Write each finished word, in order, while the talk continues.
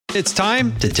It's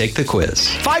time to take the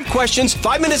quiz. 5 questions,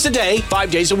 5 minutes a day,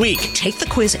 5 days a week. Take the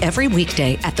quiz every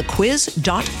weekday at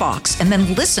thequiz.fox and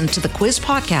then listen to the quiz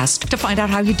podcast to find out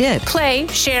how you did. Play,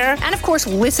 share, and of course,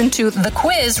 listen to the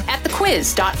quiz at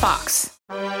thequiz.fox.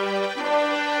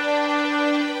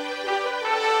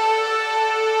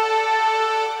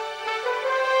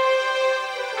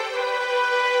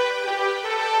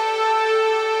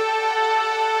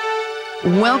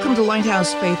 Welcome to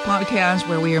Lighthouse Faith Podcast,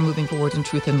 where we are moving forward in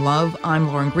truth and love. I'm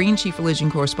Lauren Green, Chief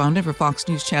Religion Correspondent for Fox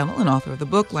News Channel and author of the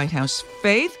book, Lighthouse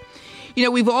Faith. You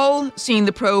know, we've all seen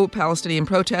the pro-Palestinian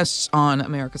protests on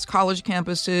America's college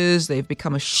campuses. They've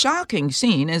become a shocking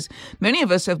scene, as many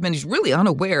of us have been really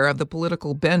unaware of the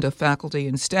political bent of faculty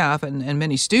and staff and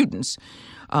many students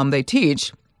they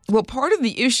teach. Well, part of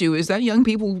the issue is that young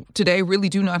people today really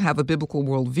do not have a biblical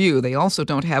worldview. They also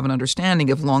don't have an understanding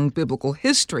of long biblical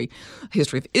history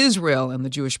of Israel and the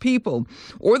Jewish people,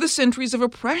 or the centuries of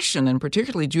oppression, and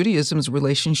particularly Judaism's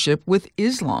relationship with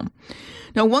Islam.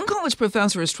 Now, one college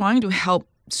professor is trying to help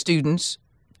students,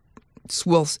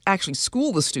 well, actually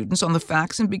school the students on the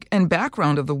facts and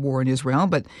background of the war in Israel,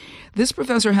 but this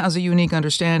professor has a unique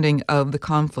understanding of the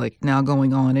conflict now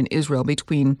going on in Israel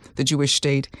between the Jewish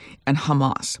state and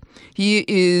Hamas. He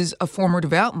is a former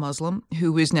devout Muslim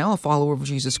who is now a follower of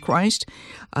Jesus Christ.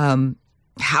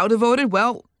 How devoted?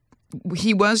 Well,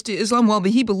 he was to Islam. Well,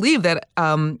 he believed that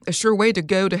a sure way to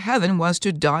go to heaven was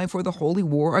to die for the holy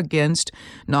war against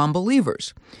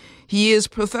non-believers. He is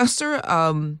Professor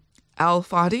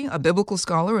Al-Fadi, a biblical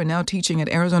scholar and now teaching at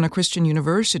Arizona Christian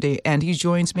University, and he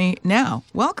joins me now.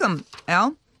 Welcome,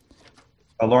 Al.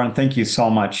 Lauren, thank you so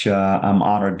much. I'm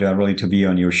honored really to be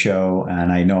on your show,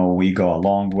 and I know we go a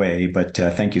long way, but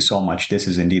thank you so much. This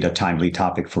is indeed a timely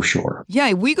topic for sure.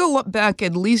 Yeah, we go back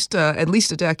at least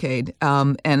a decade,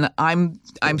 and I'm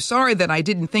sorry that I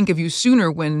didn't think of you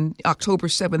sooner when October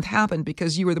 7th happened,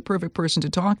 because you were the perfect person to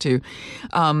talk to.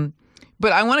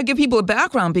 But I want to give people a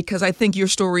background because I think your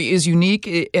story is unique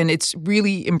and it's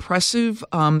really impressive.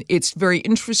 It's very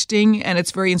interesting and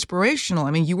it's very inspirational. I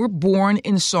mean, you were born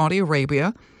in Saudi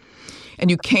Arabia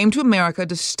and you came to America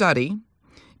to study,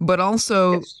 but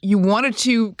also yes, you wanted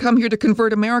to come here to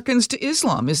convert Americans to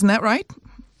Islam. Isn't that right?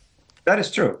 That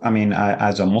is true. I mean,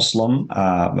 as a Muslim,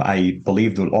 I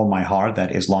believed with all my heart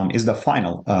that Islam is the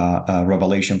final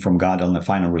revelation from God and the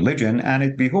final religion. And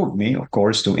it behooved me, of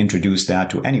course, to introduce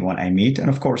that to anyone I meet. And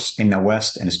of course, in the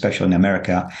West, and especially in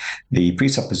America, the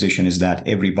presupposition is that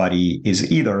everybody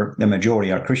is either the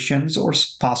majority are Christians or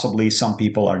possibly some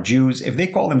people are Jews. If they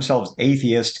call themselves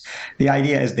atheists, the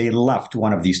idea is they left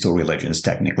one of these two religions,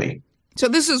 technically. So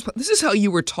this is how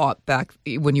you were taught back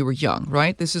when you were young,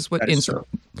 right? This is what.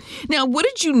 Now, what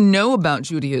did you know about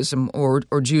Judaism or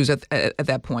Jews at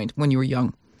that point when you were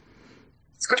young?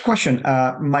 It's a good question.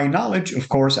 My knowledge, of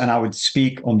course, and I would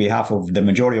speak on behalf of the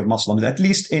majority of Muslims, at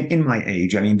least in my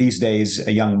age. I mean, these days,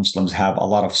 young Muslims have a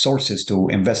lot of sources to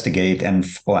investigate and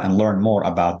learn more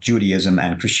about Judaism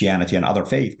and Christianity and other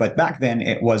faiths. But back then,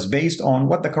 it was based on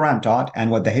what the Quran taught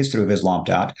and what the history of Islam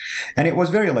taught. And it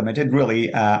was very limited,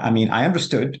 really. I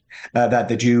understood that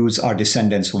the Jews are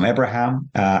descendants from Abraham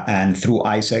and through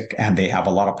Isaac, and they have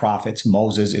a lot of prophets.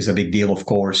 Moses is a big deal, of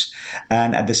course.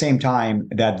 And at the same time,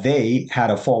 that they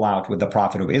had a fallout with the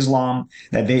Prophet of Islam,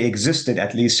 that they existed,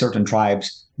 at least certain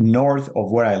tribes north of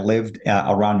where I lived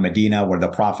around Medina, where the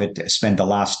Prophet spent the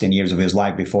last 10 years of his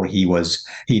life before he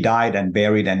died and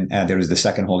buried, and there is the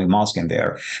second holy mosque in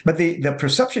there. But the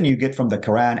perception you get from the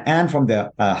Quran and from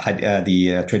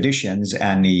the traditions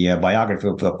and the biography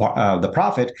of the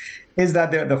Prophet is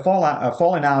that the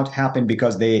falling out happened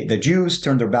because the Jews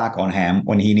turned their back on him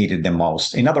when he needed them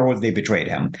most. In other words, they betrayed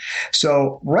him.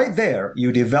 So right there,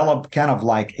 you develop kind of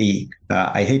like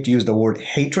I hate to use the word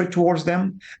hatred towards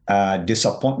them,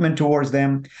 disappointment towards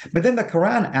them. But then the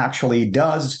Quran actually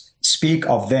does speak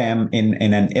of them in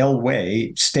an ill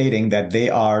way, stating that they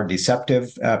are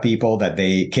deceptive people, that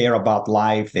they care about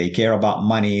life, they care about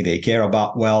money, they care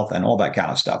about wealth, and all that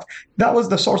kind of stuff. That was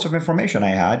the source of information I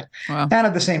had. Wow. And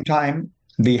at the same time,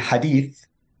 the hadith,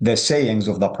 the sayings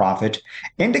of the Prophet,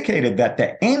 indicated that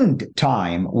the end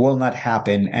time will not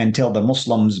happen until the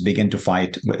Muslims begin to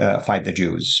fight the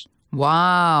Jews.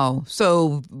 Wow.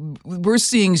 So we're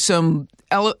seeing some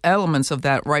elements of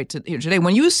that right here today.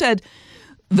 When you said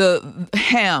the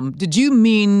Ham, did you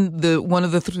mean one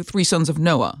of the three sons of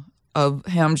Noah, of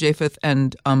Ham, Japheth,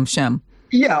 and Shem?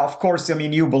 Yeah, of course. I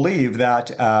mean, you believe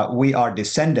that we are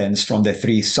descendants from the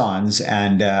three sons,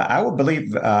 and I would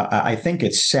believe, I think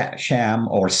it's Shem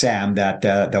or Sam, that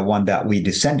the one that we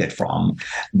descended from.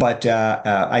 But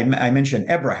I mentioned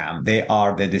Abraham. They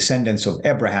are the descendants of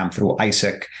Abraham through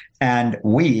Isaac, and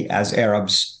we as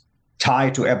Arabs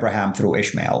tied to Abraham through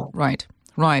Ishmael. Right,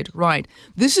 right, right.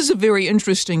 This is a very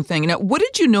interesting thing. Now, what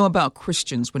did you know about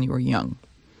Christians when you were young?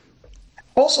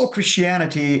 Also,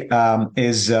 Christianity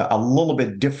is a little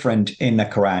bit different in the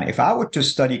Quran. If I were to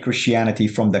study Christianity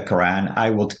from the Quran, I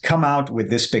would come out with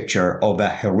this picture of a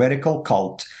heretical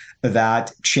cult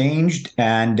that changed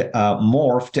and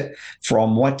morphed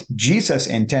from what Jesus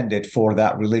intended for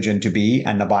that religion to be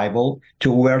and the Bible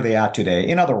to where they are today.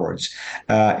 In other words,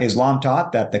 Islam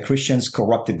taught that the Christians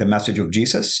corrupted the message of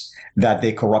Jesus, that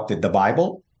they corrupted the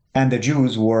Bible, and the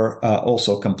Jews were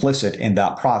also complicit in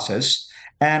that process.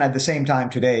 And at the same time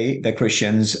today, the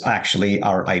Christians actually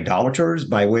are idolaters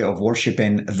by way of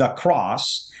worshiping the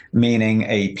cross, meaning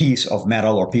a piece of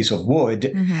metal or piece of wood,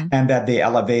 and that they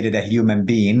elevated a human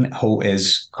being who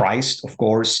is Christ, of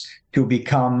course, to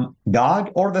become God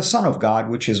or the Son of God,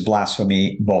 which is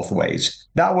blasphemy both ways.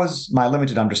 That was my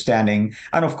limited understanding.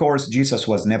 And of course, Jesus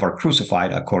was never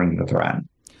crucified according to the Quran.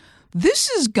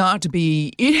 This has got to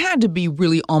be, it had to be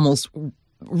really almost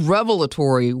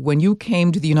revelatory when you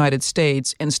came to the United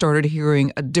States and started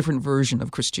hearing a different version of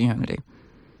Christianity.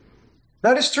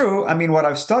 That is true. I mean, what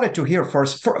I've started to hear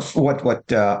first,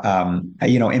 what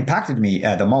impacted me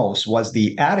the most was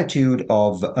the attitude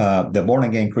of the born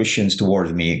again Christians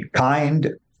towards me,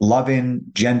 kind, loving,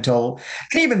 gentle.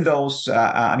 And even those,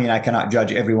 I cannot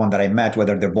judge everyone that I met,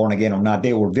 whether they're born again or not.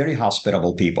 They were very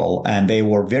hospitable people, and they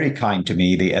were very kind to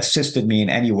me. They assisted me in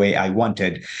any way I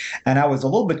wanted. And I was a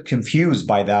little bit confused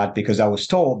by that because I was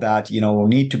told that, we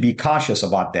need to be cautious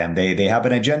about them. They have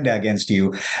an agenda against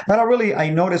you. But I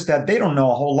noticed that they don't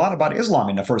know a whole lot about Islam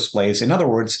in the first place. In other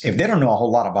words, if they don't know a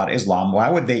whole lot about Islam, why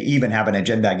would they even have an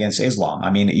agenda against Islam? I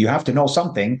mean, you have to know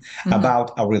something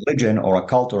about a religion or a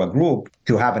cult or a group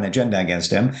to have an agenda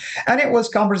against him. And it was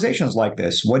conversations like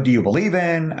this. What do you believe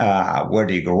in? Where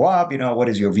do you grow up? What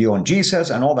is your view on Jesus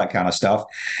and all that kind of stuff?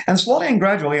 And slowly and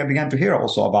gradually, I began to hear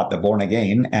also about the born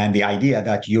again and the idea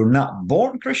that you're not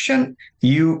born Christian.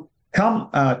 You come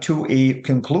to a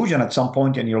conclusion at some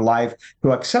point in your life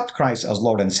to accept Christ as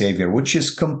Lord and Savior, which is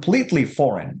completely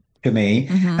foreign to me.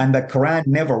 And the Quran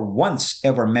never once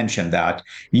ever mentioned that.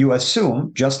 You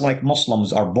assume, just like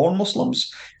Muslims are born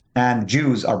Muslims, and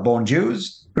Jews are born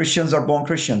Jews, Christians are born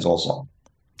Christians also.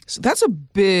 So that's a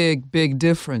big, big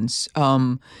difference.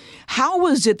 How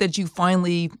was it that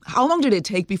how long did it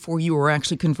take before you were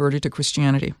actually converted to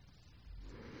Christianity?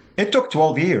 It took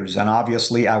 12 years, and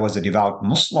obviously I was a devout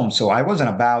Muslim, so I wasn't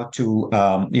about to,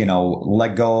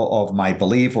 let go of my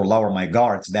belief or lower my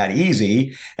guards that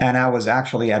easy. And I was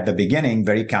actually at the beginning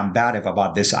very combative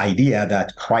about this idea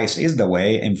that Christ is the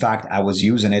way. In fact, I was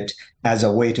using it as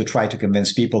a way to try to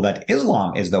convince people that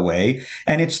Islam is the way.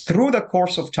 And it's through the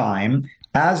course of time,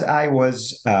 as I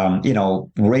was,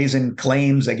 raising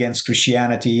claims against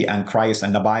Christianity and Christ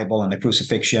and the Bible and the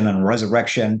crucifixion and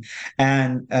resurrection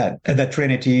and the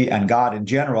Trinity and God in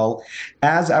general,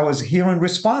 as I was hearing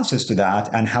responses to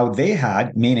that and how they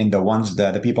had, meaning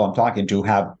the people I'm talking to,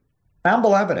 have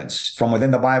ample evidence from within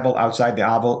the Bible, outside the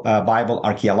Bible,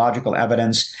 archaeological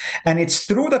evidence. And it's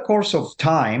through the course of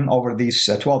time, over these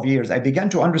 12 years, I began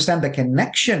to understand the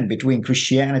connection between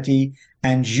Christianity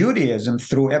and Judaism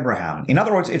through Abraham. In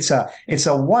other words, it's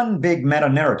a one big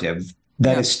meta-narrative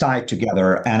that is tied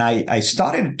together. And I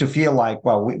started to feel like,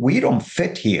 well, we don't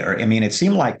fit here. I mean, it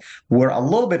seemed like we're a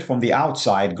little bit from the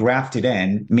outside grafted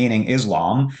in, meaning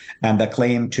Islam and the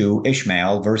claim to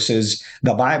Ishmael, versus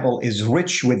the Bible is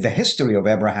rich with the history of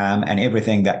Abraham and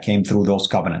everything that came through those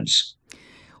covenants.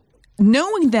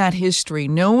 Knowing that history,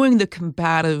 knowing the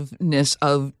combativeness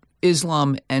of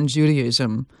Islam and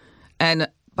Judaism, and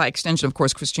by extension, of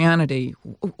course, Christianity,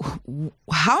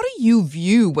 how do you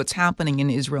view what's happening in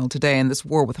Israel today in this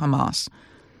war with Hamas?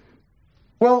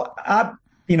 Well,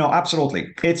 absolutely.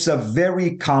 It's a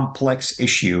very complex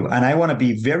issue. And I want to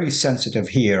be very sensitive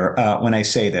here when I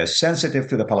say this, sensitive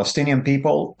to the Palestinian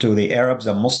people, to the Arabs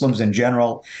and Muslims in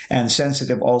general, and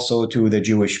sensitive also to the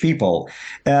Jewish people.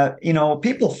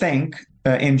 People think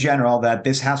in general that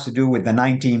this has to do with the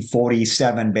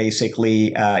 1947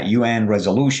 basically UN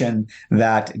resolution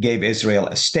that gave Israel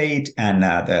a state and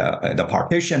the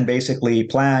partition basically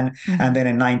plan, and then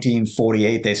in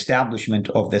 1948 the establishment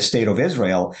of the state of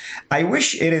Israel. I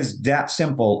wish it is that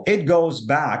simple. It goes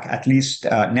back, at least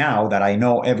now that I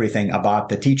know everything about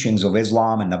the teachings of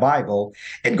Islam and the Bible,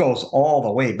 it goes all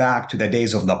the way back to the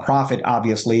days of the Prophet,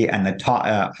 obviously, and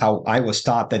how I was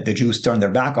taught that the Jews turned their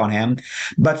back on him.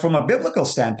 But from a biblical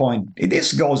standpoint,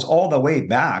 this goes all the way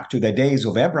back to the days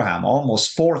of Abraham,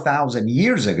 almost 4,000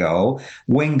 years ago,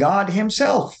 when God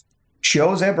himself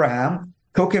chose Abraham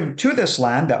took him to this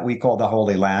land that we call the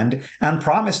Holy Land and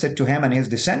promised it to him and his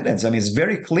descendants. I mean, it's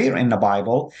very clear in the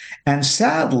Bible. And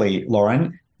sadly,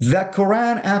 Lauren, the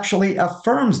Quran actually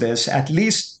affirms this. At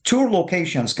least two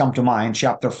locations come to mind,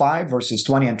 chapter 5, verses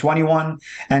 20 and 21,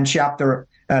 and chapter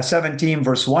 17,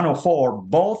 verse 104,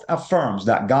 both affirms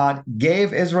that God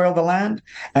gave Israel the land.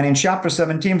 And in chapter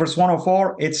 17, verse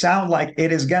 104, it sounds like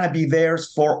it is going to be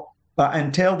theirs for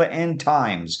until the end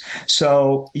times.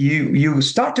 So you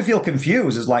start to feel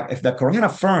confused. It's like, if the Quran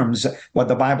affirms what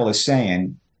the Bible is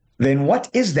saying, then what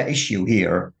is the issue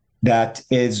here that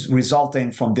is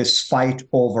resulting from this fight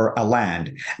over a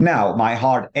land? Now, my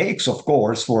heart aches, of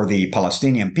course, for the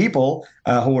Palestinian people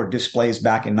who were displaced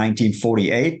back in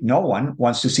 1948. No one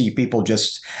wants to see people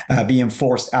just being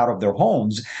forced out of their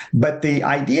homes. But the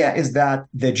idea is that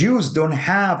the Jews don't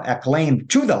have a claim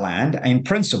to the land in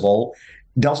principle,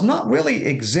 does not really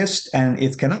exist, and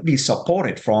it cannot be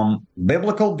supported from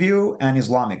biblical view and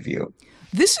Islamic view.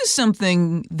 This is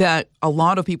something that a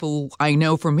lot of people, I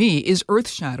know for me, is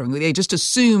earth-shattering. They just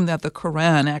assume that the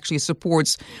Quran actually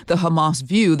supports the Hamas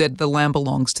view that the land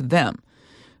belongs to them,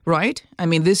 right? I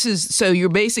mean, this is, so you're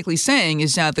basically saying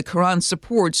is that the Quran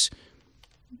supports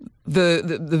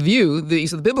the view,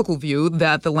 the biblical view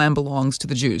that the land belongs to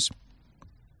the Jews.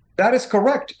 That is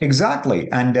correct,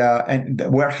 exactly. And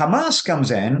where Hamas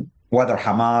comes in, whether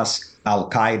Hamas,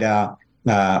 Al-Qaeda,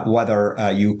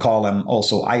 whether you call them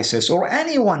also ISIS or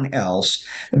anyone else,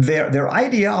 their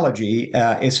ideology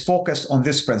is focused on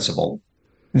this principle.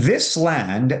 This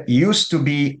land used to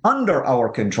be under our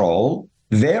control,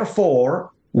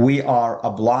 therefore we are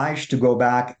obliged to go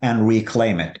back and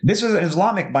reclaim it. This is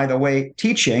Islamic, by the way,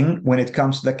 teaching when it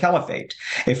comes to the caliphate.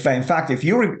 In fact, if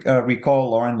you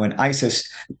recall, Lauren, when ISIS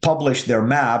published their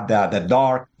map, the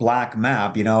dark black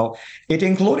map, it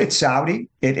included Saudi,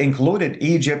 it included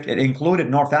Egypt, it included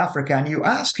North Africa, and you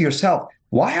ask yourself,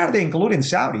 why are they including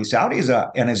Saudi? Saudi is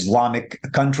an Islamic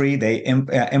country. They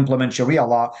implement Sharia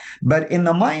law. But in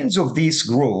the minds of these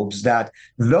groups, that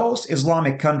those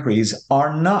Islamic countries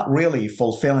are not really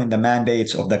fulfilling the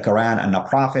mandates of the Quran and the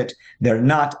Prophet. They're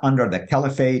not under the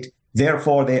caliphate.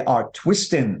 Therefore, they are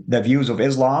twisting the views of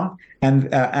Islam.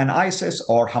 And ISIS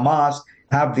or Hamas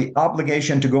have the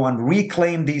obligation to go and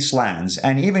reclaim these lands,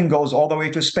 and even goes all the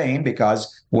way to Spain,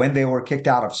 because when they were kicked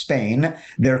out of Spain,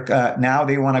 now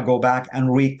they want to go back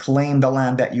and reclaim the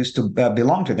land that used to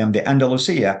belong to them, the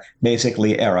Andalusia,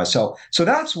 basically, era. So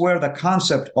that's where the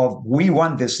concept of we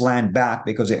want this land back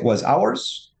because it was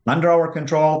ours, under our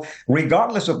control,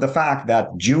 regardless of the fact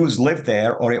that Jews lived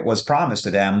there or it was promised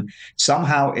to them,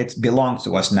 somehow it belongs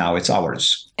to us now, it's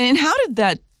ours. And how did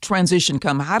that transition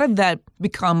come? How did that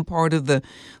become part of the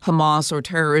Hamas or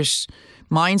terrorist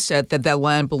mindset that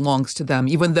land belongs to them,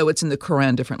 even though it's in the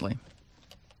Quran differently?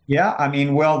 Yeah, I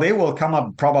mean, well, they will come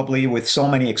up probably with so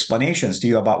many explanations to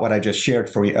you about what I just shared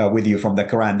with you from the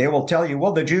Quran. They will tell you,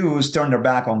 well, the Jews turned their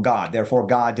back on God, therefore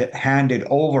God handed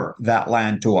over that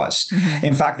land to us. Mm-hmm.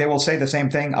 In fact, they will say the same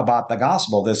thing about the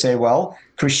gospel. They say, well,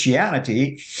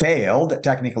 Christianity failed,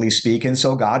 technically speaking,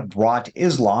 so God brought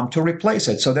Islam to replace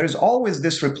it. So there's always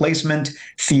this replacement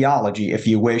theology, if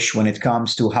you wish, when it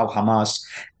comes to how Hamas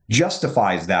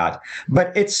justifies that.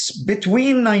 But it's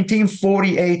between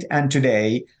 1948 and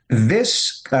today,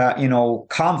 this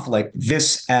conflict,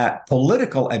 this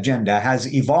political agenda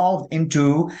has evolved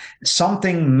into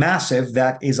something massive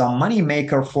that is a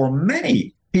moneymaker for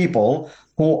many people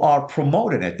who are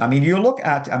promoting it. I mean,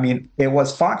 it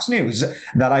was Fox News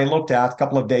that I looked at a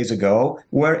couple of days ago,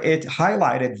 where it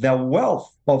highlighted the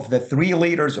wealth of the three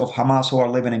leaders of Hamas who are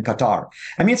living in Qatar.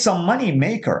 I mean, it's a money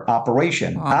maker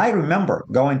operation. Wow. I remember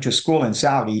going to school in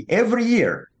Saudi every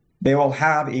year. They will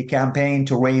have a campaign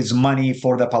to raise money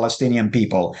for the Palestinian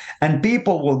people, and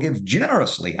people will give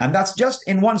generously. And that's just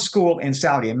in one school in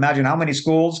Saudi. Imagine how many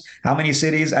schools, how many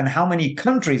cities, and how many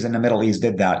countries in the Middle East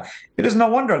did that. It is no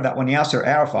wonder that when Yasser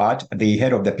Arafat, the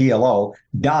head of the PLO,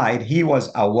 died, he was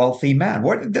a wealthy man.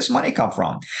 Where did this money come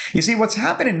from? You see, what's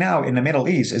happening now in the Middle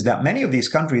East is that many of these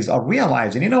countries are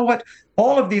realizing, you know what?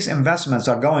 All of these investments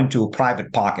are going to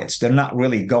private pockets. They're not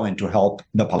really going to help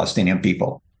the Palestinian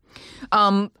people.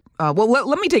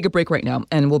 Let me take a break right now,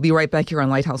 and we'll be right back here on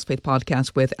Lighthouse Faith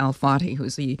Podcast with Al-Fati,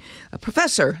 who's the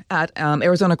professor at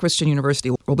Arizona Christian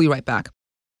University. We'll be right back.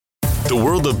 The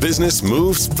world of business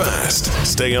moves fast.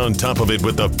 Stay on top of it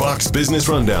with the Fox Business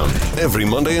Rundown. Every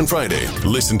Monday and Friday,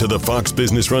 listen to the Fox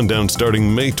Business Rundown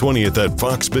starting May 20th at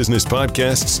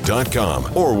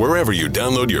foxbusinesspodcasts.com or wherever you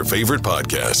download your favorite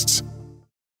podcasts.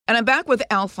 And I'm back with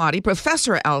Al-Fati,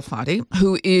 Professor Al-Fati,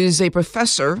 who is a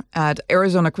professor at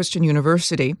Arizona Christian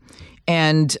University.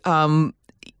 And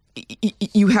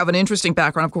you have an interesting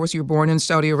background. Of course, you were born in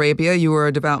Saudi Arabia. You were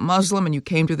a devout Muslim, and you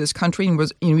came to this country and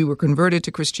you were converted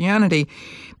to Christianity.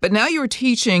 But now you're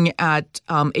teaching at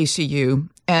ACU,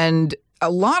 and a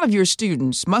lot of your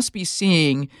students must be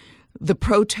seeing the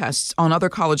protests on other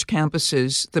college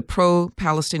campuses, the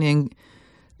pro-Palestinian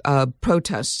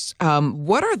protests.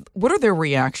 What are their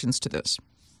reactions to this?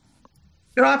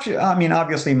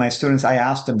 Obviously, my students, I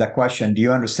asked them the question, do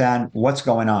you understand what's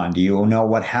going on? Do you know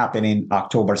what happened in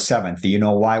October 7th? Do you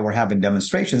know why we're having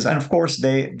demonstrations? And of course,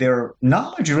 their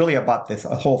knowledge really about this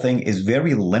whole thing is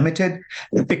very limited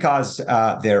because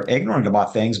they're ignorant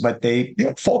about things, but they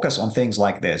focus on things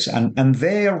like this. And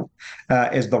there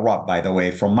is the rub, by the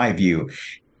way, from my view.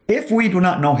 If we do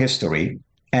not know history,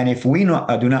 and if we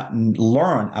do not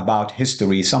learn about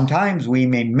history, sometimes we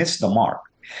may miss the mark.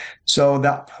 So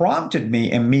that prompted me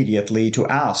immediately to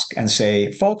ask and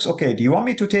say, folks, okay, do you want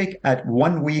me to take a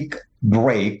 1 week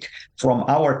break from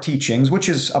our teachings, which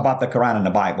is about the Quran and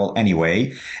the Bible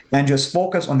anyway, and just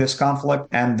focus on this conflict?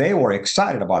 And they were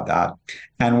excited about that.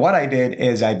 And what I did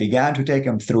is I began to take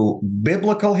them through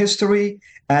biblical history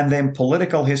and then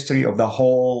political history of the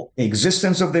whole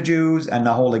existence of the Jews and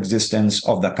the whole existence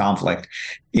of the conflict.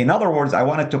 In other words, I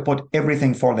wanted to put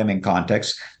everything for them in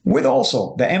context, with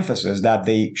also the emphasis that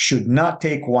they should not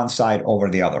take one side over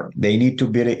the other. They need to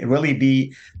really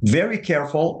be very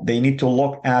careful. They need to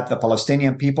look at the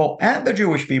Palestinian people and the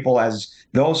Jewish people as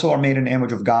those who are made in the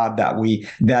image of God, that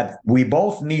we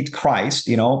both need Christ,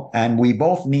 and we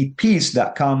both need peace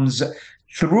that comes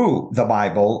through the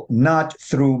Bible, not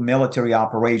through military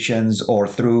operations or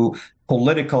through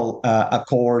political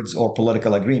accords or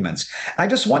political agreements. I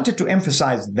just wanted to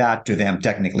emphasize that to them,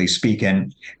 technically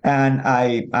speaking. And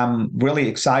I'm really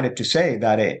excited to say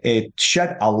that it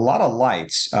shed a lot of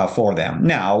lights for them.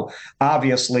 Now,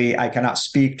 obviously, I cannot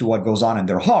speak to what goes on in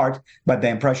their heart, but the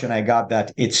impression I got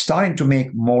that it's starting to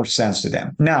make more sense to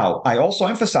them. Now, I also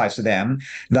emphasize to them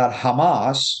that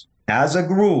Hamas, as a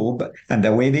group, and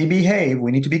the way they behave,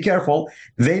 we need to be careful.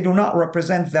 They do not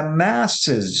represent the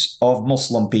masses of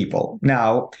Muslim people.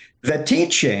 Now, the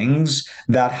teachings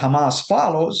that Hamas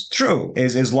follows, true,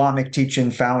 is Islamic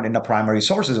teaching found in the primary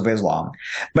sources of Islam.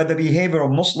 But the behavior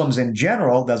of Muslims in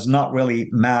general does not really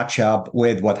match up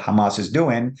with what Hamas is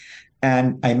doing.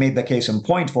 And I made the case in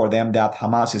point for them that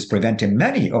Hamas is preventing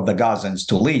many of the Gazans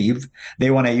to leave. They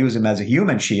want to use them as a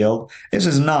human shield. This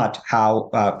is not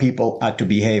how people are to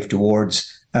behave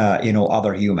towards,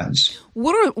 other humans.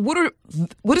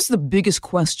 What is the biggest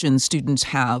question students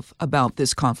have about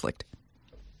this conflict?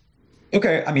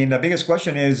 Okay, the biggest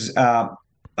question is,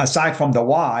 aside from the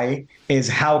why, is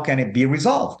how can it be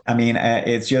resolved?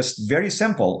 It's just very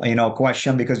simple,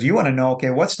 question, because you want to know, okay,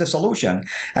 what's the solution?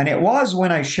 And it was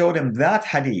when I showed him that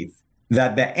hadith,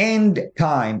 that the end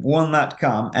time will not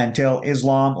come until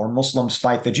Islam or Muslims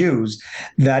fight the Jews,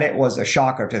 that it was a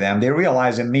shocker to them. They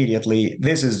realized immediately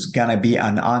this is going to be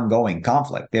an ongoing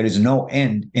conflict. There is no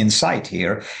end in sight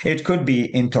here. It could be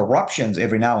interruptions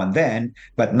every now and then,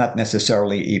 but not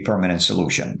necessarily a permanent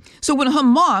solution. So when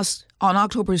Hamas on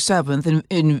October 7th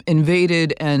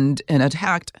invaded and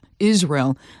attacked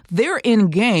Israel, their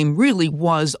end game really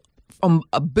was, from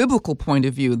a biblical point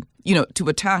of view, to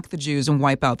attack the Jews and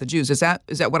wipe out the Jews. Is that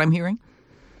what I'm hearing?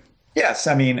 Yes.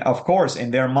 Of course,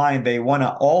 in their mind, they want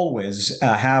to always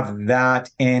have that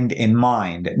end in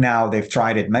mind. Now, they've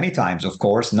tried it many times, of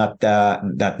course, not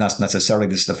necessarily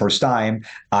this is the first time.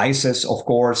 ISIS, of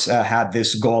course, had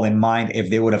this goal in mind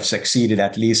if they would have succeeded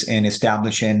at least in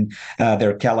establishing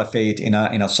their caliphate in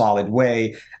a solid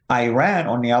way. Iran,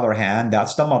 on the other hand,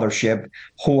 that's the mothership,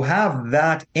 who have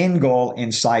that end goal in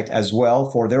sight as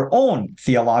well for their own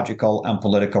theological and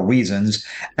political reasons.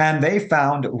 And they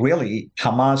found really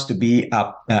Hamas to be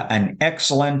an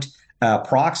excellent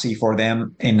proxy for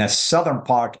them in the southern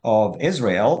part of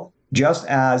Israel, just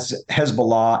as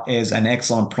Hezbollah is an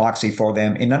excellent proxy for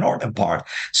them in the northern part.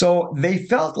 So they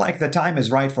felt like the time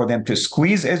is right for them to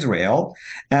squeeze Israel.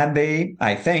 And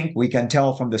I think we can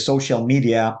tell from the social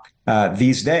media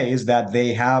these days that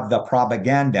they have the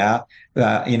propaganda,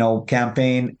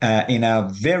 campaign in a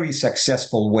very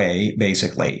successful way,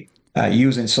 basically,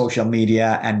 using social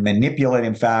media and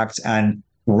manipulating facts and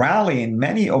rallying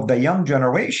many of the young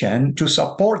generation to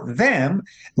support them,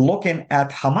 looking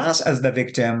at Hamas as the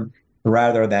victim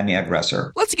rather than the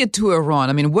aggressor. Let's get to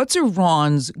Iran. What's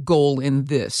Iran's goal in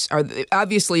this?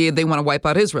 Obviously, they want to wipe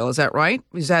out Israel. Is that right?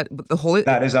 Is that the whole?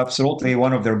 That is absolutely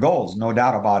one of their goals, no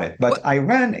doubt about it. But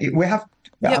Iran, we have.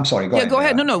 Yeah, I'm sorry. Go ahead. Go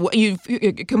ahead. No. You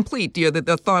complete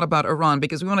the thought about Iran,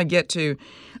 because we want to get to,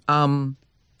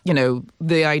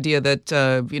 the idea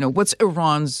that what's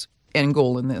Iran's end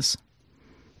goal in this?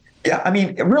 Yeah, I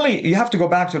mean, really, you have to go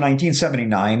back to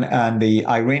 1979 and the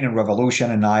Iranian Revolution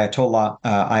and Ayatollah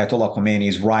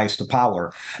Khomeini's rise to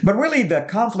power. But really, the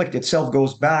conflict itself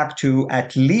goes back to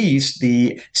at least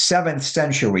the 7th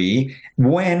century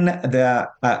when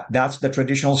that's the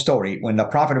traditional story. When the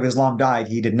Prophet of Islam died,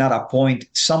 he did not appoint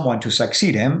someone to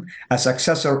succeed him. A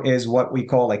successor is what we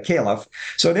call a caliph.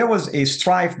 So there was a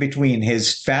strife between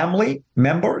his family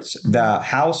members, the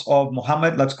house of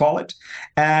Muhammad, let's call it,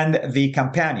 and the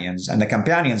companions. And the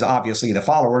companions, obviously, the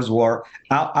followers were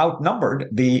outnumbered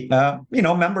the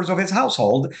members of his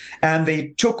household, and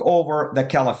they took over the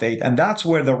caliphate. And that's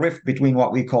where the rift between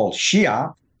what we call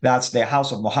Shia, that's the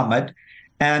house of Muhammad,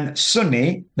 and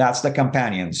Sunni, that's the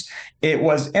companions. It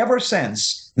was ever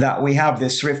since that we have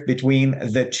this rift between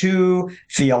the two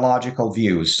theological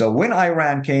views. So when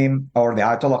Iran came, or the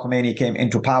Ayatollah Khomeini came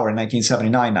into power in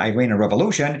 1979, the Iranian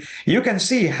Revolution, you can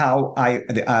see how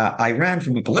Iran,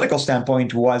 from a political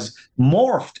standpoint, was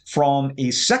morphed from a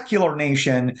secular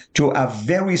nation to a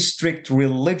very strict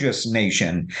religious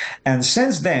nation. And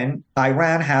since then,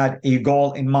 Iran had a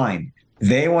goal in mind.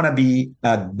 They want to be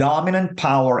a dominant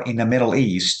power in the Middle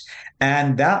East.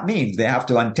 And that means they have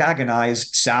to antagonize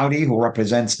Saudi, who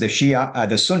represents the Shia,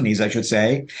 the Sunnis, I should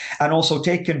say, and also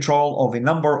take control of a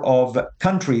number of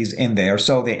countries in there.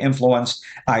 So they influenced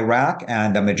Iraq,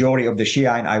 and the majority of the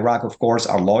Shia in Iraq, of course,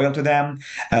 are loyal to them.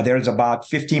 There's about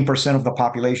 15% of the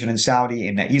population in Saudi,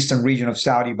 in the eastern region of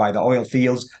Saudi by the oil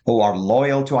fields, who are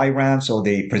loyal to Iran. So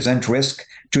they present risk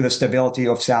to the stability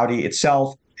of Saudi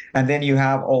itself. And then you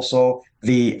have also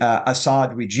the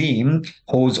Assad regime,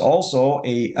 who's also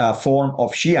a form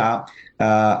of Shia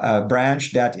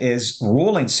branch that is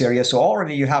ruling Syria. So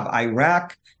already you have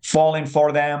Iraq falling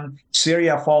for them,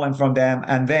 Syria falling from them,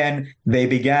 and then they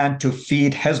began to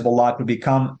feed Hezbollah to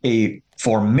become a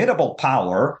formidable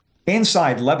power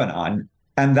inside Lebanon.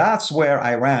 And that's where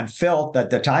Iran felt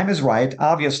that the time is right.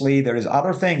 Obviously, there is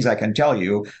other things I can tell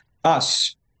you.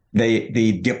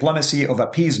 The diplomacy of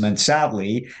appeasement,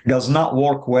 sadly, does not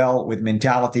work well with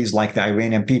mentalities like the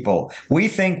Iranian people. We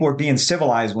think we're being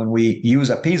civilized when we use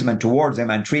appeasement towards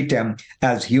them and treat them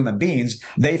as human beings.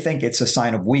 They think it's a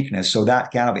sign of weakness. So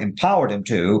that kind of empowered them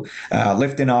to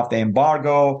lifting off the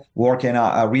embargo,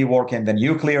 reworking the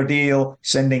nuclear deal,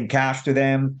 sending cash to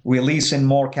them, releasing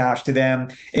more cash to them,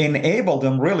 enabled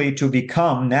them really to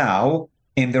become now,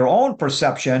 in their own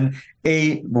perception,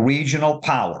 a regional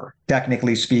power,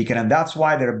 technically speaking. And that's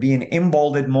why they're being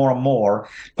emboldened more and more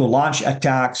to launch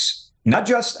attacks, not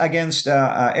just against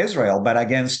Israel, but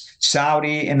against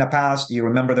Saudi in the past. You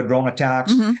remember the drone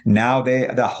attacks? Mm-hmm. Now the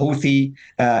Houthi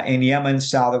in Yemen,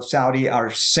 south of Saudi,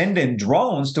 are sending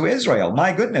drones to Israel.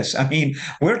 My goodness. I mean,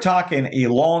 we're talking a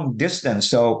long distance.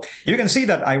 So you can see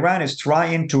that Iran is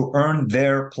trying to earn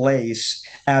their place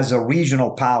as a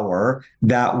regional power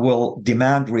that will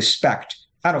demand respect.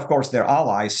 And of course, their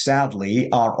allies, sadly,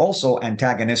 are also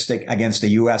antagonistic against the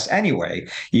U.S. anyway.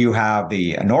 You have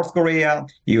the North Korea,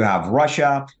 you have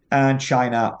Russia, and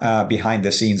China behind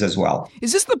the scenes as well.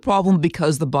 Is this the problem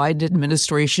because the Biden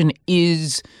administration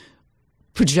is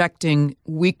projecting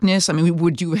weakness? I mean,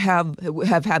 would you have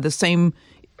had the same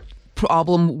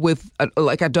problem with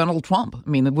like a Donald Trump? I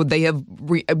mean, would they have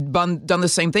done the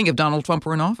same thing if Donald Trump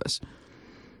were in office?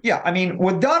 Yeah, I mean,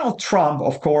 with Donald Trump,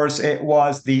 of course, it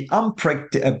was the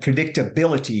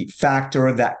unpredictability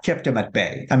factor that kept him at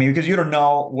bay. I mean, because you don't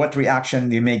know what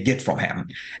reaction you may get from him.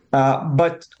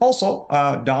 But also,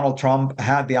 Donald Trump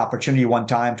had the opportunity one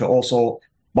time to also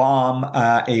bomb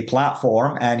a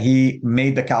platform, and he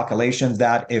made the calculations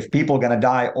that if people are going to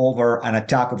die over an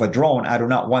attack of a drone, I do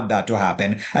not want that to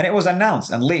happen. And it was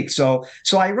announced and leaked. So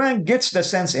Iran gets the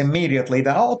sense immediately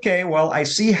that, okay, well, I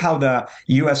see how the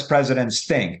U.S. presidents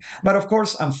think. But of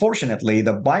course, unfortunately,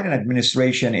 the Biden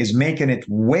administration is making it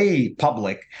way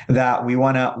public that we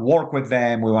want to work with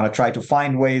them. We want to try to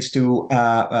find ways to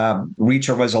reach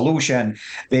a resolution.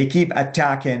 They keep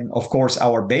attacking, of course,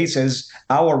 our bases.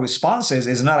 Our responses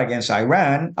is not against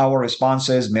Iran. Our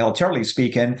responses, militarily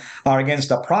speaking, are against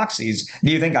the proxies.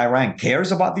 Do you think Iran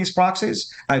cares about these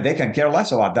proxies? They can care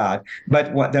less about that.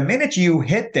 But the minute you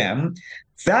hit them,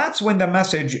 that's when the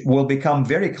message will become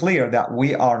very clear that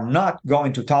we are not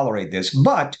going to tolerate this.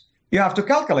 But you have to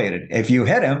calculate it. If you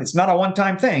hit him, it's not a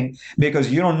one-time thing because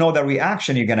you don't know the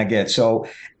reaction you're going to get. So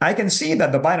I can see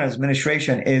that the Biden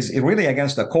administration is really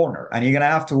against the corner, and you're going to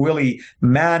have to really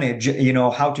manage,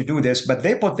 how to do this. But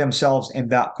they put themselves in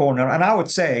that corner. And I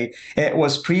would say it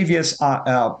was previous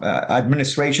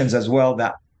administrations as well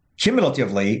that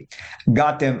cumulatively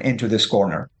got them into this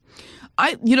corner.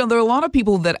 There are a lot of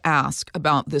people that ask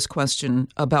about this question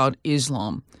about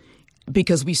Islam,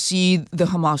 because we see the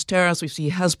Hamas terrorists, we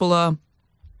see Hezbollah,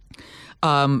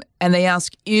 And they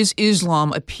ask, is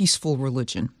Islam a peaceful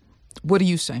religion? What do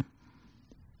you say?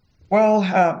 Well,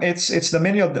 it's the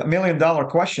million dollar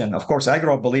question. Of course, I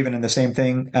grew up believing in the same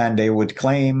thing, and they would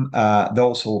claim,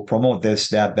 those who promote this,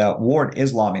 that the word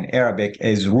Islam in Arabic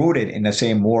is rooted in the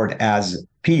same word as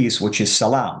peace, which is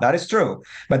salam. That is true,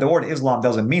 but the word Islam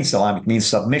doesn't mean salam; it means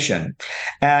submission.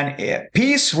 And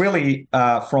peace, really,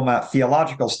 from a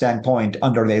theological standpoint,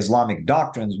 under the Islamic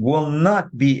doctrines, will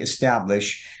not be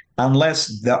established unless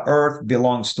the earth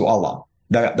belongs to Allah,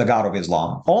 the God of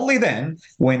Islam. Only then,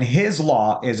 when his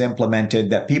law is implemented,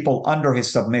 that people under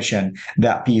his submission,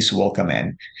 that peace will come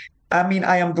in. I mean,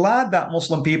 I am glad that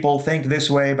Muslim people think this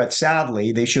way, but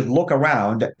sadly, they should look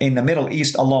around in the Middle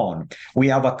East alone. We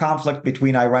have a conflict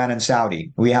between Iran and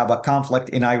Saudi. We have a conflict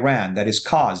in Iran that is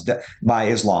caused by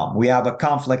Islam. We have a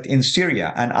conflict in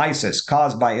Syria and ISIS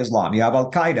caused by Islam. You have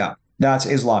Al-Qaeda. That's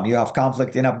Islam. You have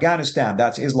conflict in Afghanistan.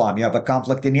 That's Islam. You have a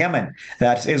conflict in Yemen.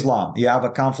 That's Islam. You have a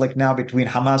conflict now between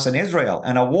Hamas and Israel,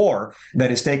 and a war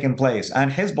that is taking place,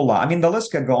 and Hezbollah. I mean, the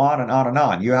list could go on and on and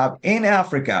on. You have in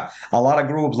Africa a lot of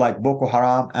groups like Boko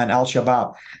Haram and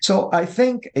Al-Shabaab. So I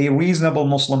think a reasonable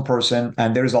Muslim person,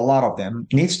 and there's a lot of them,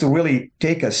 needs to really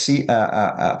take a seat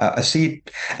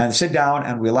and sit down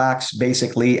and relax,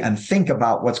 basically, and think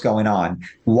about what's going on.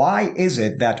 Why is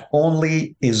it that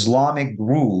only Islamic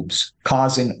groups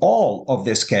causing all of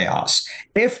this chaos?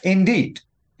 If indeed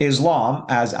Islam,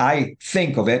 as I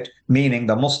think of it, meaning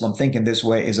the Muslim thinking this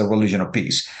way, is a religion of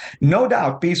peace, no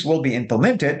doubt peace will be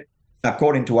implemented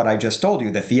according to what I just told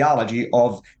you, the theology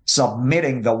of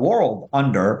submitting the world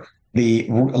under the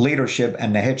leadership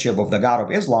and the headship of the God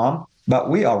of Islam. But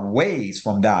we are ways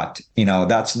from that.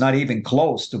 That's not even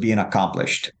close to being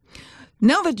accomplished.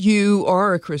 Now that you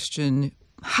are a Christian,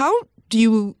 how do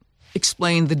you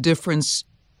explain the difference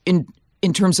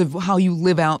in terms of how you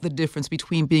live out the difference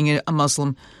between being a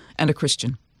Muslim and a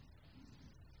Christian?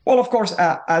 Well, of course,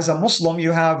 as a Muslim,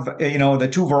 you have, the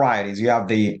two varieties. You have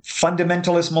the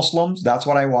fundamentalist Muslims. That's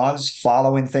what I was,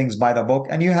 following things by the book.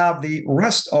 And you have the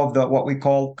rest of what we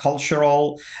call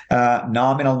cultural,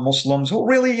 nominal Muslims, who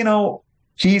really,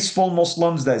 peaceful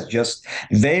Muslims that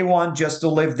they want just to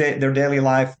live their daily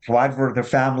life, provide for their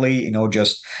family,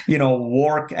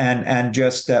 work and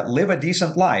just live a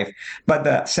decent life.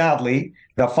 But sadly,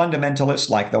 the fundamentalists,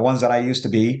 like the ones that I used to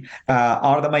be,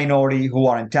 are the minority who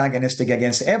are antagonistic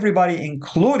against everybody,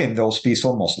 including those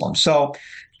peaceful Muslims. So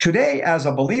today, as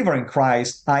a believer in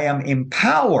Christ, I am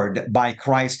empowered by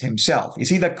Christ himself. You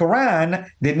see, the Quran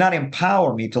did not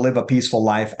empower me to live a peaceful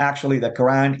life. Actually, the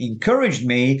Quran encouraged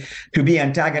me to be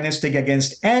antagonistic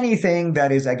against anything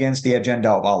that is against the agenda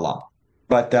of Allah.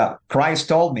 But Christ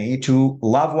told me to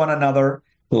love one another,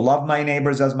 to love my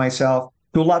neighbors as myself,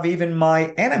 to love even my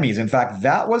enemies. In fact,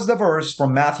 that was the verse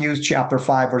from Matthew chapter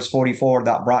 5, verse 44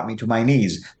 that brought me to my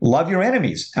knees. Love your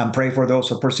enemies and pray for those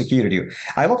who persecuted you.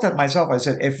 I looked at myself, I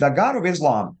said, if the God of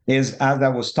Islam is, as I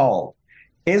was told,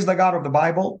 is the God of the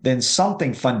Bible, then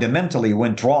something fundamentally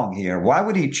went wrong here. Why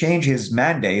would he change his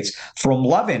mandates from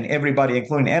loving everybody,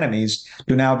 including enemies,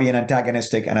 to now being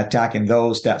antagonistic and attacking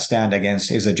those that stand against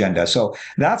his agenda? So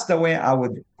that's the way I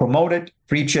would promote it,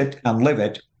 preach it, and live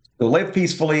it. To live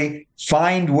peacefully,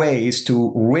 find ways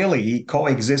to really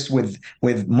coexist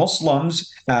with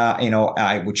Muslims.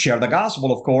 I would share the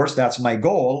gospel, of course, that's my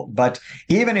goal. But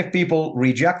even if people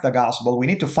reject the gospel, we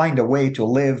need to find a way to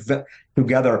live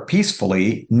together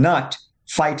peacefully, not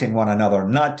fighting one another,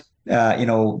 not,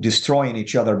 destroying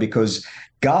each other, because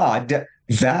God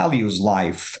values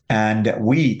life, and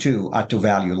we too are to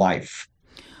value life.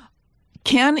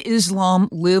 Can Islam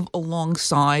live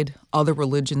alongside other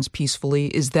religions peacefully?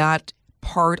 Is that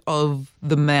part of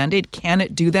the mandate? Can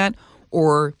it do that?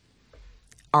 Or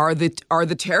are the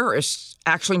terrorists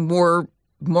actually more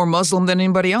Muslim than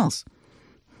anybody else?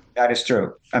 That is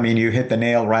true. I mean, you hit the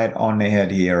nail right on the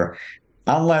head here.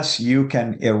 Unless you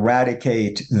can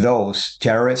eradicate those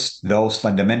terrorists, those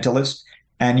fundamentalists,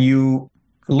 and you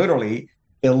literally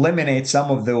eliminate some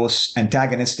of those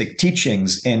antagonistic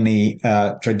teachings in the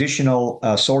traditional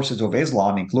sources of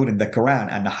Islam, including the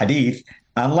Quran and the Hadith,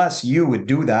 unless you would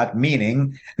do that,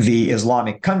 meaning the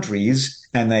Islamic countries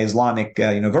and the Islamic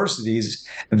universities,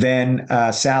 then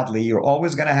sadly, you're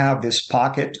always going to have this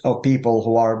pocket of people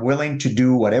who are willing to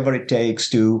do whatever it takes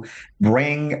to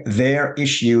bring their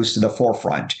issues to the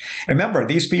forefront. Remember,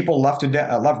 these people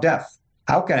love death.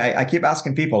 How can I keep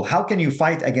asking people, how can you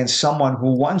fight against someone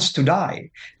who wants to die?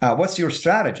 What's your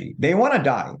strategy? They want to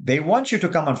die. They want you to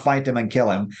come and fight him and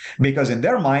kill him because in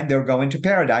their mind, they're going to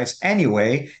paradise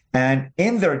anyway. And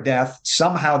in their death,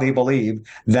 somehow they believe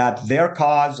that their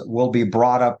cause will be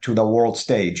brought up to the world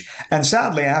stage. And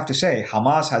sadly, I have to say,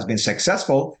 Hamas has been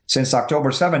successful since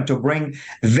October 7 to bring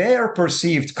their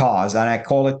perceived cause, and I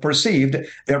call it perceived,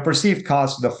 their perceived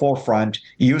cause to the forefront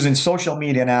using social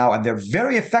media now, and they're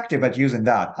very effective at using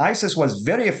that. ISIS was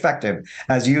very effective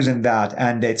as using that,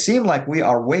 and it seemed like we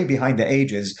are way behind the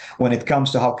ages when it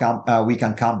comes to how we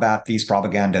can combat these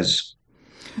propagandas.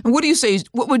 And what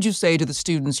would you say to the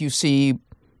students you see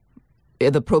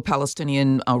the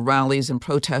pro-Palestinian rallies and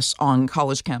protests on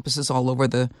college campuses all over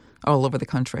the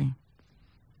country?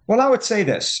 Well, I would say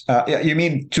this. You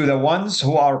mean to the ones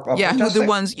who are protesting?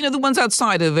 the ones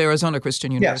outside of Arizona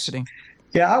Christian University. Yes.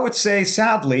 Yeah, I would say,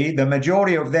 sadly, the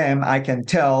majority of them, I can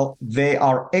tell, they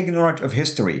are ignorant of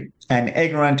history and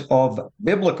ignorant of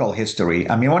biblical history.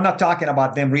 I mean, we're not talking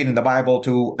about them reading the Bible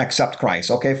to accept Christ.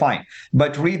 Okay, fine.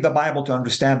 But read the Bible to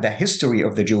understand the history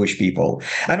of the Jewish people.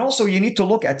 And also, you need to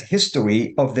look at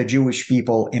history of the Jewish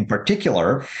people in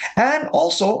particular. And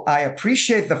also, I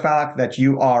appreciate the fact that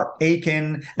you are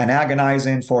aching and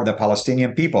agonizing for the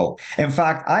Palestinian people. In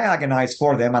fact, I agonize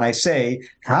for them and I say,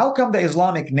 how come the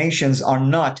Islamic nations are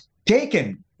not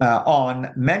taken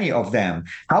on many of them?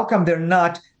 How come they're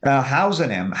not housing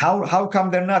them? How come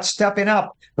they're not stepping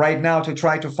up right now to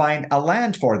try to find a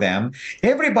land for them?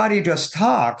 Everybody just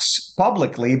talks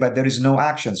publicly, but there is no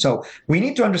action. So we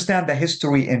need to understand the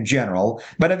history in general,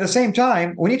 but at the same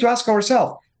time, we need to ask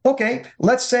ourselves, okay,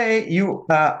 let's say you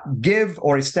give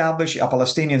or establish a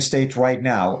Palestinian state right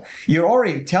now. You're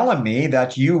already telling me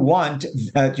that you want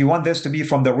this to be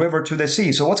from the river to the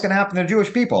sea. So what's going to happen to the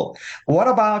Jewish people? What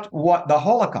about the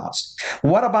Holocaust?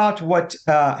 What about what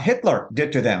Hitler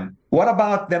did to them? What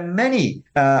about the many,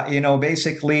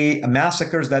 basically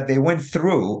massacres that they went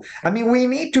through? I mean, we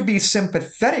need to be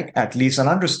sympathetic at least and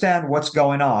understand what's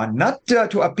going on, not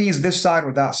to appease this side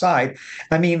or that side.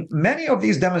 I mean, many of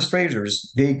these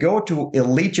demonstrators, they go to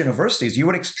elite universities. You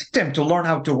would expect them to learn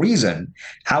how to reason,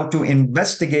 how to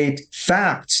investigate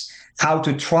facts, how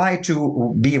to try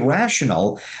to be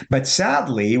rational. But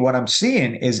sadly, what I'm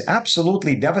seeing is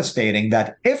absolutely devastating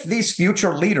that if these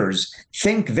future leaders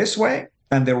think this way,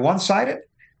 and they're one-sided,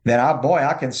 then,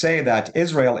 I can say that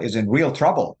Israel is in real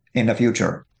trouble in the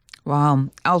future. Wow.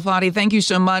 Al-Fadi, thank you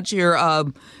so much. You're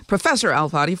Professor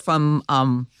Al-Fadi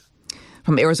from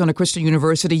Arizona Christian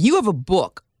University. You have a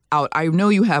book out. I know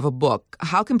you have a book.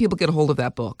 How can people get a hold of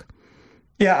that book?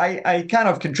 Yeah, I kind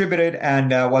of contributed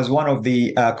and was one of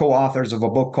the co-authors of a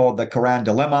book called The Koran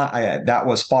Dilemma. That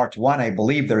was part 1. I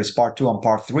believe there is part 2 and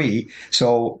part 3.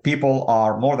 So people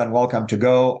are more than welcome to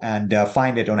go and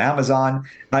find it on Amazon.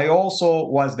 I also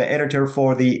was the editor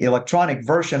for the electronic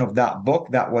version of that book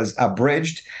that was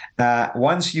abridged.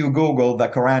 Once you Google The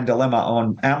Koran Dilemma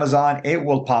on Amazon, it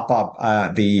will pop up.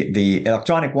 The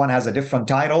electronic one has a different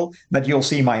title, but you'll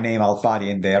see my name, Al-Fadi,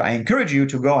 in there. I encourage you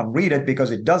to go and read it because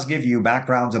it does give you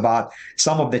backgrounds about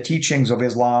some of the teachings of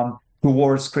Islam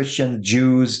towards Christian,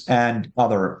 Jews, and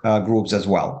other groups as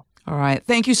well. All right.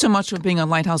 Thank you so much for being on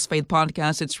Lighthouse Faith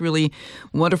Podcast. It's really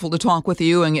wonderful to talk with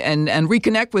you and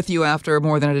reconnect with you after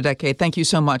more than a decade. Thank you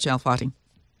so much, Al-Fadi.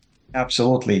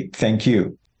 Absolutely. Thank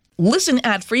you. Listen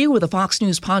ad-free with a Fox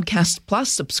News Podcast Plus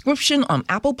subscription on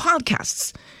Apple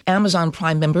Podcasts. Amazon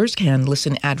Prime members can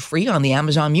listen ad-free on the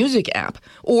Amazon Music app,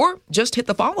 or just hit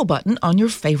the follow button on your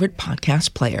favorite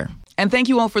podcast player. And thank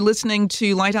you all for listening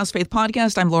to Lighthouse Faith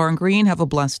Podcast. I'm Lauren Green. Have a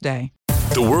blessed day.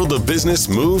 The world of business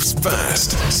moves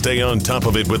fast. Stay on top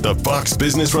of it with the Fox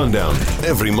Business Rundown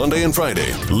every Monday and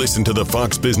Friday. Listen to the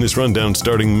Fox Business Rundown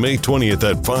starting May 20th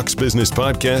at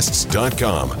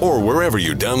foxbusinesspodcasts.com or wherever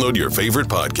you download your favorite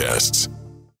podcasts.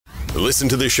 Listen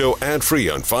to the show ad-free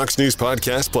on Fox News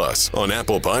Podcast Plus, on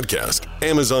Apple Podcast,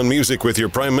 Amazon Music with your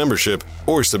Prime membership,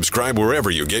 or subscribe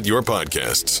wherever you get your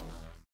podcasts.